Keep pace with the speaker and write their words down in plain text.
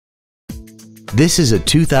This is a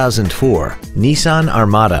 2004 Nissan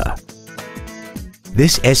Armada.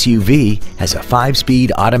 This SUV has a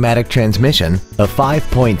 5-speed automatic transmission, a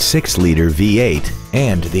 5.6-liter V8,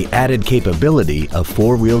 and the added capability of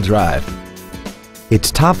 4-wheel drive. Its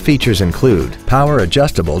top features include power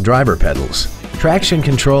adjustable driver pedals, traction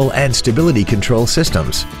control and stability control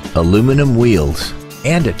systems, aluminum wheels,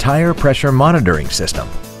 and a tire pressure monitoring system.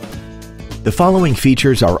 The following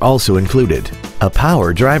features are also included: a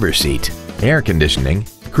power driver's seat, air conditioning,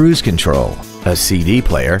 cruise control, a CD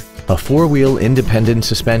player, a 4-wheel independent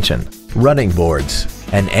suspension, running boards,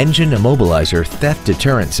 an engine immobilizer theft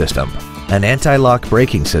deterrent system, an anti-lock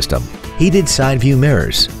braking system, heated side view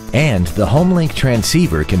mirrors, and the HomeLink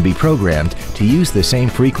transceiver can be programmed to use the same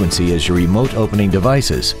frequency as your remote opening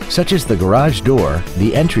devices, such as the garage door,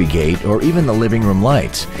 the entry gate, or even the living room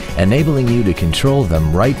lights, enabling you to control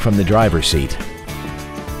them right from the driver's seat.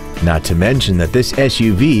 Not to mention that this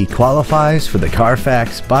SUV qualifies for the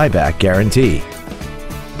Carfax buyback guarantee.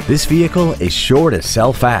 This vehicle is sure to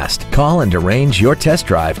sell fast. Call and arrange your test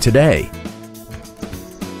drive today.